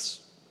for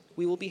us.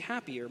 We will be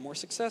happier, more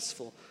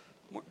successful.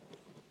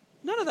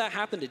 None of that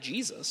happened to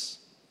Jesus.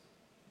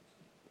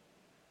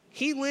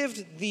 He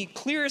lived the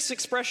clearest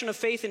expression of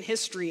faith in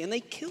history, and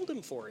they killed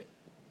him for it.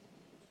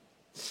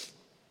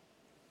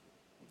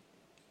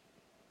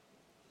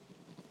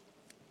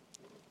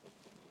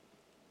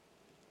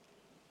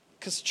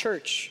 Because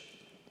church,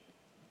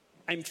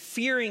 I'm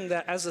fearing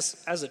that as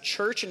a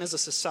church and as a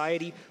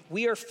society,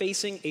 we are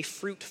facing a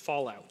fruit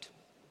fallout.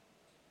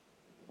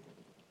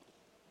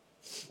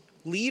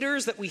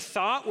 Leaders that we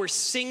thought were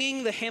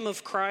singing the hymn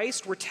of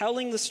Christ, were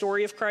telling the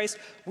story of Christ,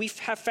 we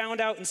have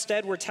found out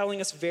instead were telling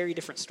us very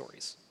different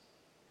stories.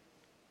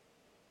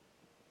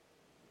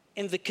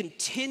 And the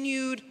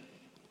continued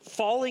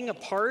falling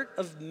apart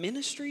of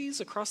ministries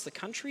across the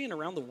country and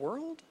around the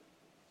world,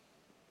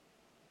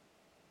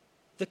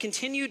 the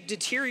continued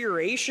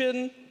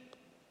deterioration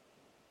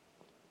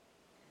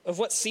of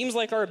what seems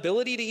like our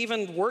ability to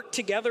even work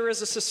together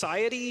as a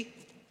society,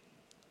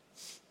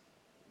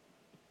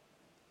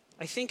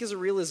 I think is a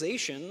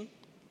realization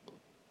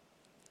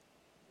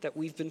that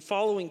we've been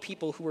following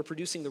people who are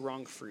producing the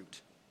wrong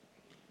fruit,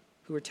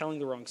 who are telling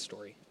the wrong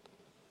story.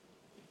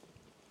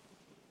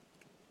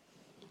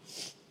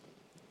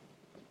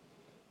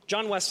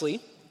 John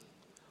Wesley,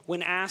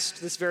 when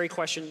asked this very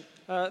question,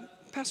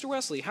 Pastor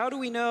Wesley, how do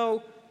we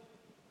know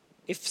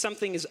if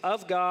something is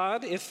of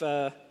God, if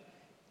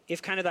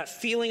kind of that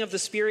feeling of the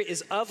Spirit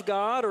is of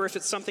God, or if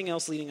it's something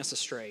else leading us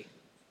astray?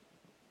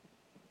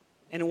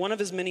 And in one of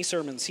his many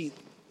sermons, he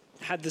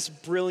had this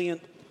brilliant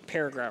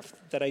paragraph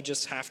that I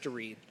just have to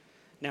read.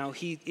 Now,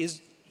 he's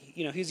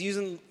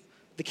using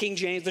the King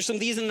James. There's some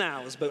these and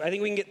nows, but I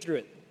think we can get through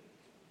it.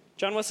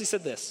 John Wesley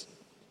said this: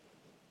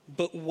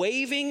 "But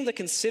waiving the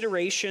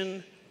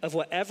consideration of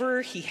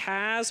whatever he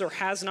has or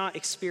has not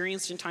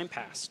experienced in time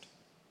past,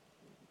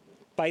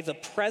 by the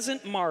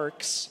present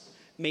marks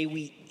may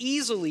we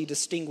easily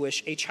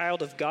distinguish a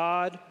child of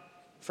God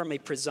from a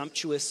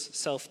presumptuous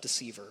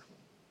self-deceiver."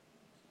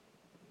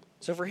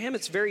 So for him,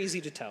 it's very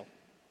easy to tell.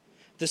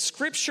 The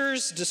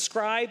scriptures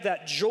describe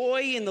that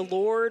joy in the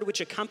Lord which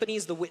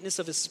accompanies the witness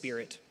of his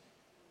Spirit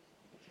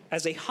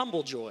as a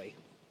humble joy,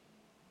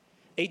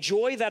 a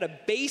joy that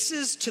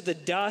abases to the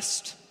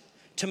dust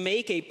to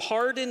make a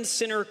pardoned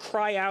sinner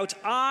cry out,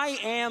 "I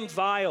am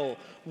vile.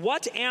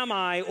 What am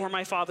I or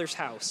my Father's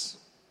house?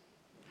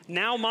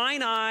 Now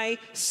mine eye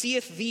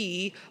seeth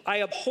thee.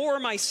 I abhor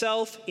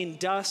myself in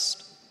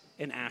dust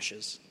and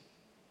ashes."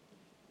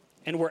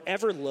 And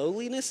wherever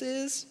lowliness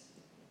is,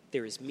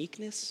 there is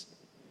meekness,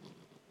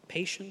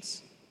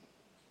 patience,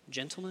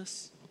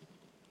 gentleness,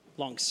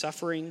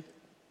 long-suffering.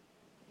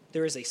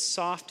 There is a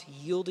soft,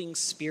 yielding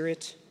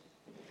spirit,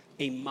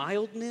 a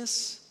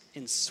mildness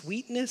and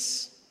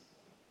sweetness,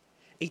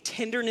 a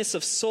tenderness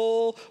of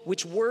soul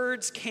which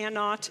words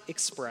cannot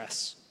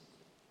express.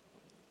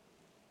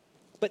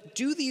 But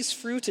do these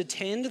fruit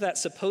attend that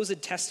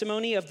supposed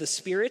testimony of the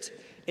Spirit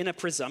in a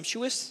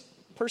presumptuous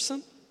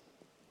person?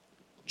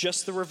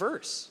 Just the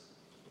reverse.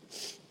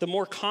 The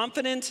more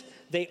confident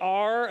they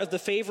are of the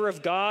favor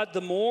of God,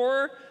 the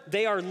more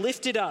they are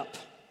lifted up.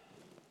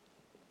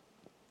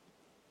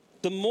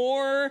 The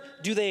more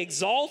do they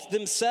exalt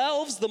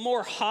themselves, the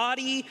more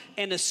haughty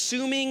and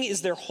assuming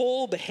is their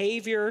whole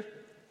behavior.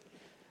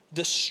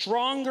 The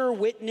stronger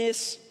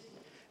witness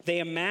they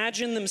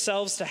imagine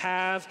themselves to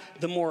have,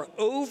 the more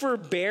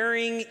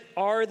overbearing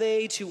are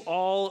they to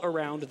all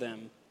around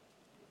them.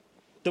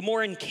 The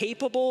more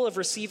incapable of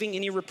receiving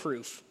any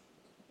reproof,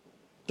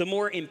 the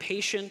more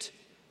impatient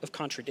of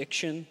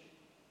contradiction.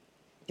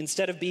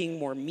 Instead of being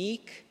more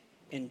meek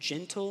and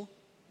gentle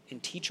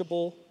and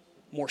teachable,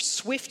 more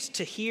swift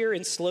to hear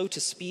and slow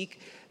to speak,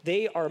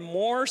 they are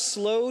more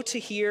slow to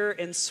hear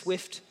and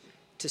swift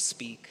to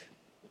speak,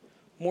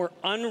 more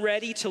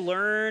unready to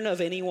learn of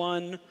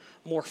anyone,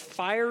 more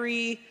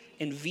fiery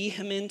and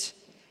vehement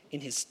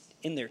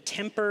in their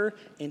temper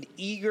and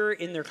eager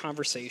in their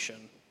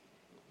conversation.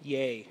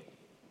 Yea,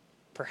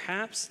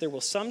 perhaps there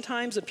will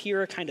sometimes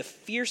appear a kind of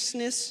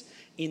fierceness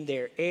in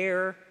their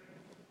air,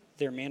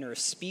 their manner of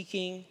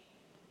speaking,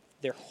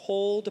 their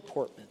whole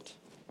deportment,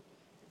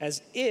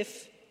 as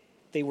if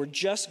they were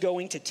just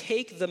going to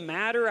take the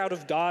matter out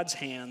of God's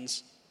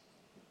hands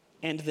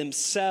and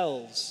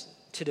themselves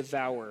to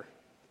devour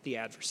the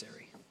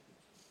adversary.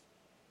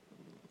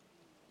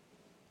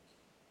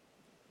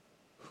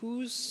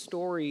 Whose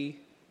story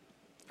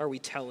are we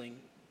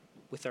telling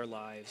with our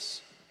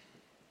lives?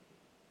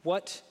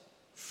 What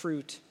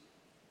fruit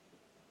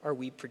are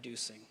we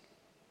producing?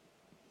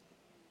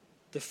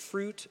 The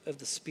fruit of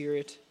the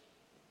Spirit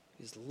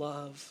is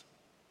love,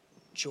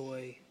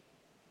 joy,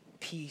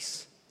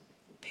 peace,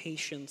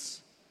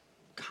 patience,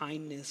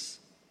 kindness,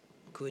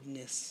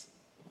 goodness,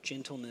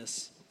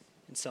 gentleness,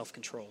 and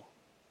self-control.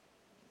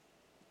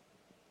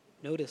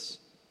 Notice,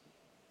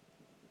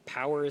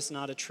 power is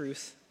not a fruit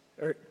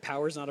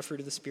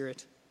of the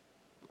Spirit.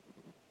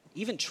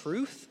 Even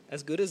truth,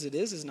 as good as it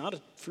is not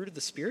a fruit of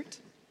the Spirit.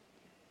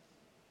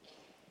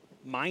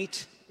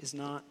 Might is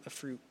not a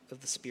fruit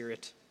of the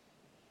Spirit.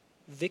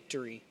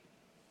 Victory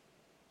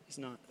is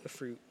not a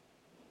fruit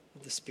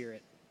of the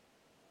Spirit.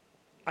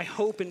 I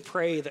hope and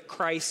pray that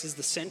Christ is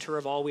the center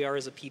of all we are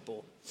as a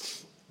people.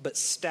 But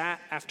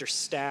stat after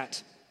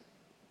stat,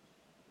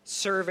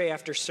 survey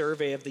after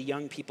survey of the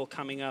young people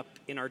coming up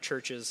in our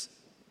churches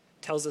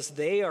tells us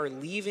they are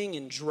leaving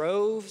in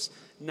droves,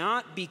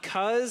 not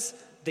because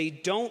they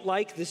don't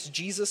like this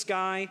Jesus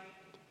guy,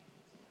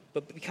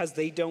 but because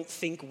they don't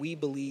think we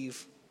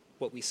believe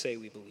what we say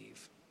we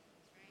believe.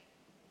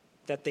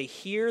 That they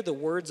hear the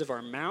words of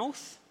our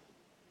mouth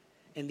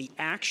and the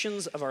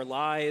actions of our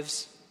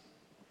lives,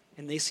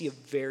 and they see a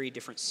very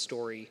different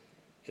story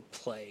at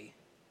play.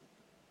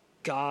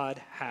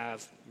 God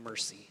have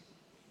mercy.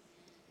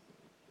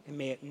 And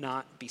may it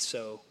not be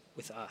so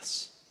with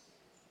us.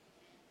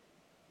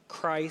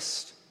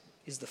 Christ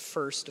is the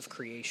first of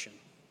creation.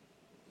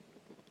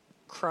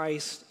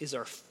 Christ is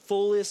our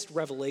fullest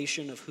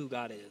revelation of who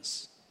God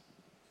is.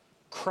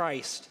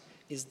 Christ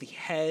is the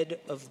head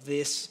of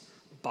this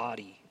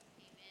body.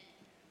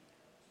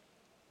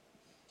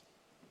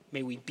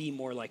 May we be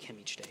more like him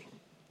each day.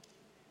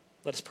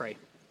 Let us pray.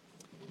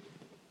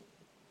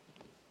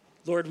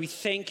 Lord, we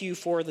thank you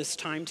for this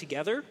time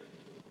together.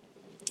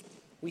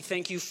 We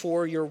thank you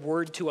for your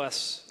word to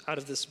us out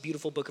of this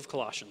beautiful book of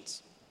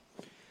Colossians.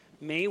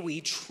 May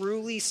we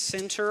truly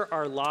center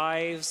our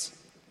lives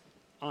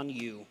on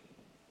you.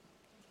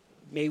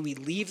 May we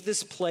leave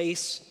this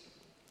place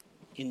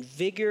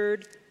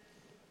invigorated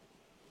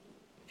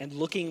and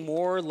looking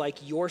more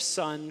like your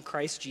Son,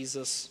 Christ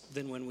Jesus,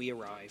 than when we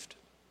arrived.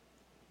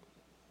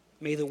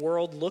 May the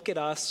world look at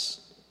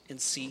us and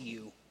see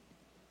you.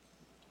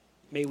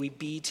 May we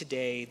be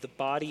today the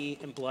body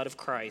and blood of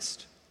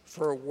Christ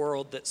for a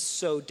world that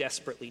so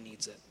desperately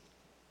needs it.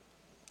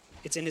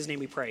 It's in his name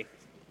we pray.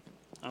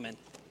 Amen.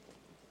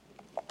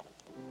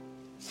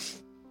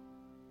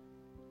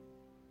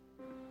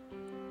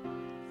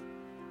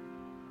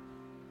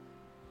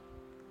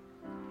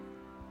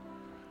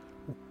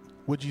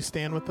 Would you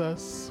stand with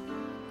us?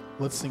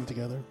 Let's sing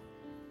together.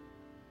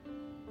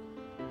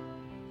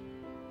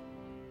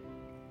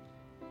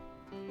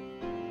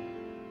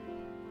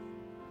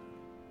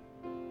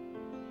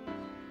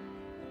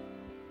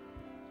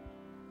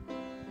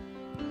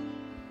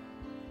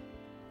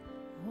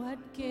 What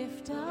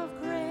gift of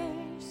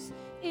grace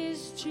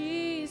is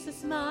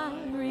Jesus my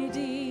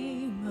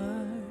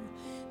Redeemer?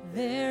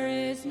 There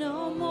is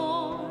no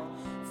more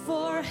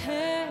for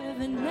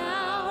heaven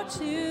now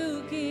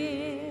to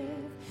give.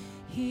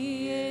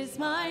 He is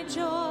my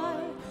joy,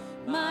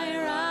 my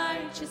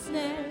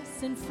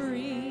righteousness and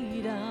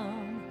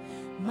freedom,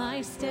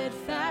 my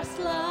steadfast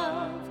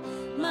love,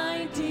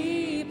 my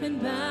deep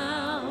and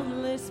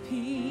boundless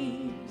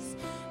peace.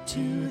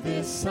 To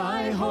this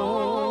I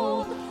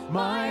hold,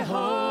 my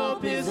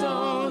hope is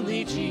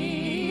only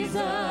Jesus,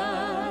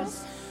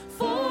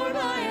 for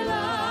my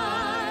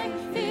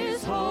life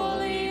is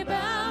wholly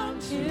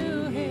bound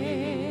to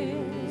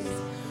his.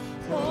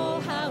 Oh,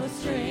 how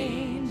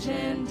strange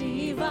and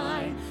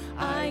divine,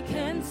 I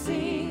can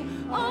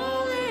sing,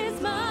 all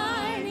is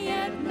mine,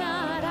 yet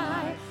not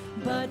I,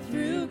 but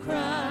through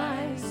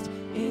Christ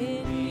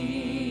in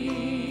me.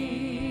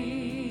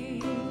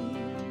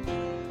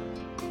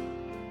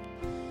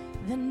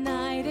 The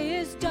night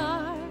is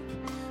dark,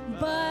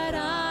 but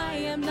I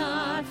am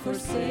not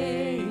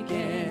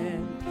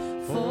forsaken,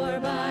 for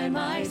by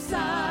my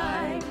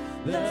side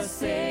the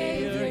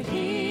Savior,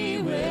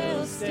 he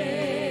will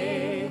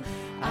stay.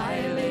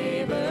 I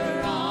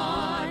labor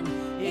on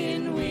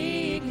in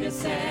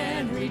weakness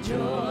and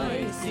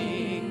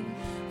rejoicing,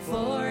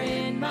 for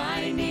in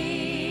my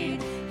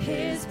need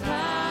his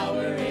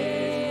power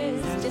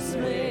is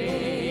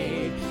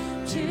displayed.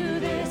 To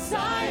this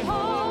I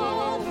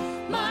hold,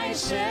 my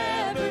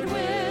shepherd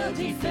will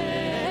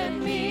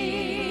defend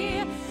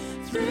me.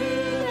 Through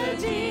the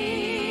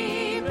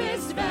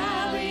deepest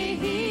valley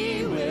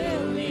he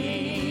will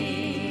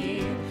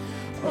lead.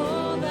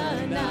 Oh,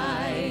 the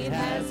night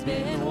has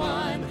been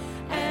won,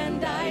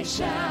 and I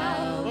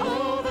shall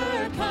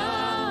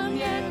overcome,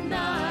 yet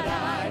not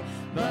I,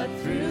 but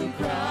through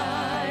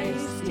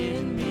Christ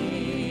in me.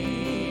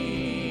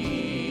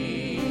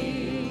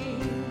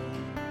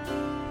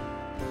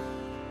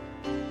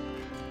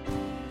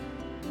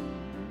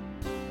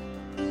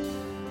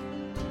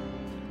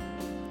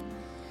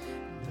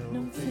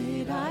 No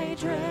fate I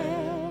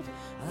dread,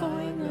 for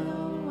I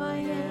know I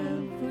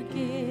am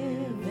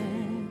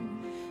forgiven.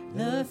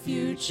 The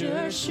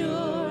future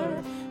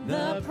sure,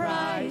 the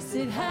price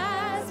it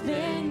has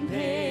been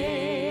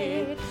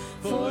paid.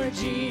 For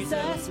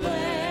Jesus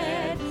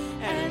bled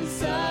and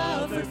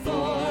suffered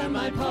for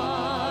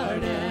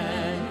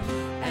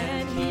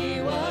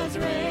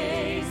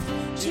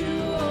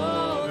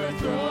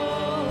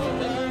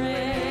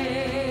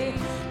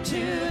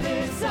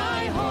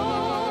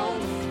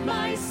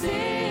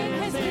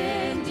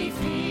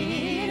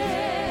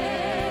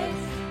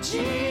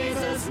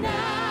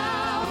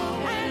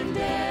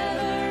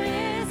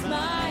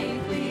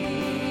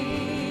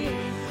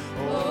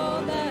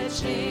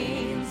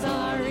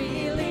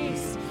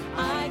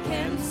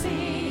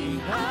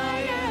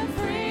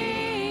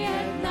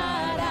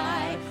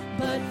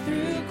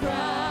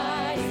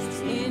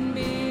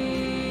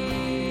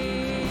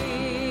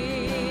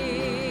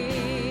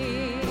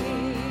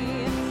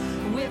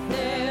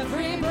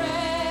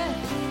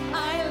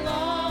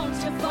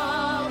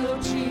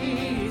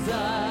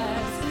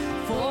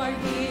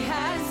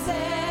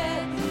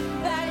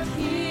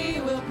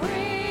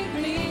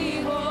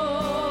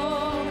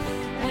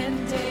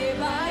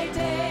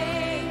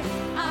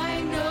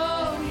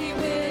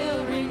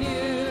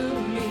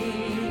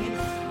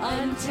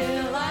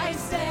till I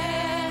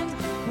stand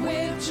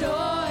with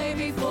joy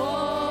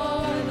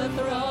before the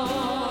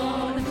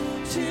throne.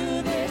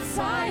 To this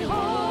I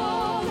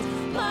hold,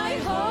 my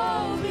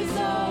hope is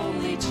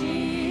only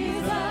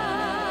Jesus.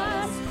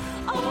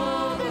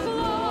 All the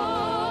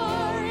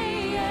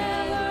glory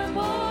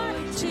evermore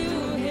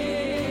to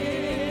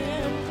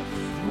Him.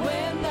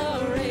 When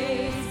the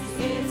race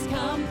is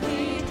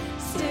complete,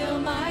 still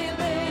my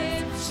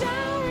lips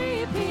shall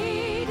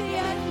repeat,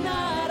 yet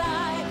not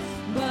I,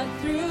 but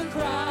through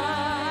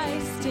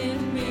Christ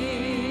in me.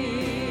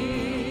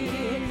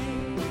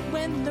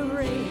 When the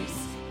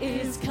race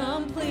is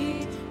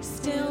complete,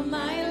 still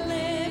my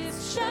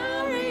lips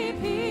shall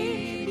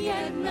repeat,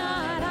 yet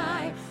not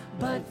I,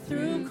 but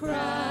through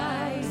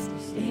Christ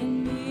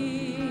in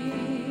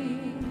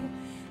me.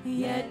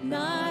 Yet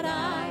not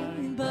I,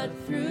 but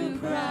through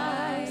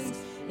Christ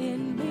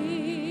in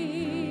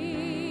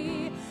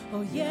me.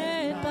 Oh,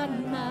 yet but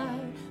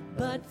not,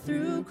 but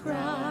through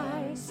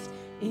Christ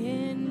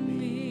in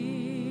me.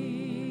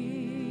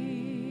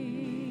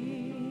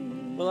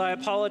 Well, I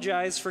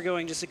apologize for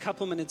going just a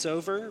couple minutes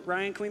over.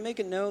 Ryan, can we make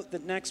a note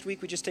that next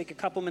week we just take a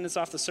couple minutes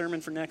off the sermon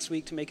for next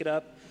week to make it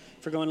up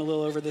for going a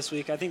little over this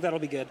week? I think that'll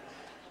be good.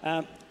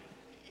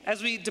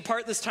 As we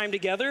depart this time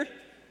together,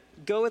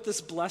 go with this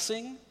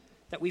blessing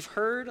that we've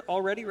heard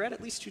already read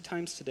at least 2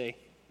 times today.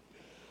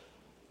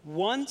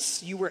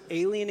 Once you were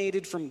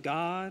alienated from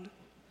God,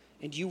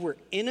 and you were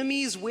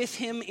enemies with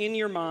Him in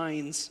your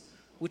minds,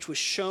 which was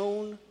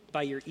shown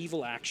by your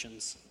evil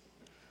actions.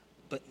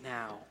 But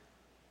now,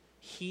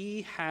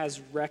 He has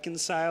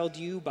reconciled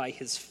you by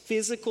His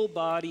physical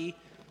body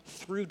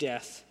through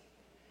death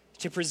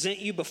to present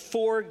you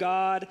before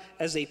God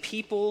as a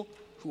people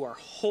who are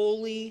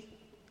holy,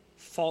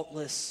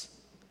 faultless,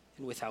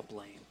 and without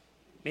blame.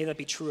 May that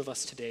be true of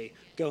us today.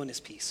 Go in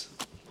His peace.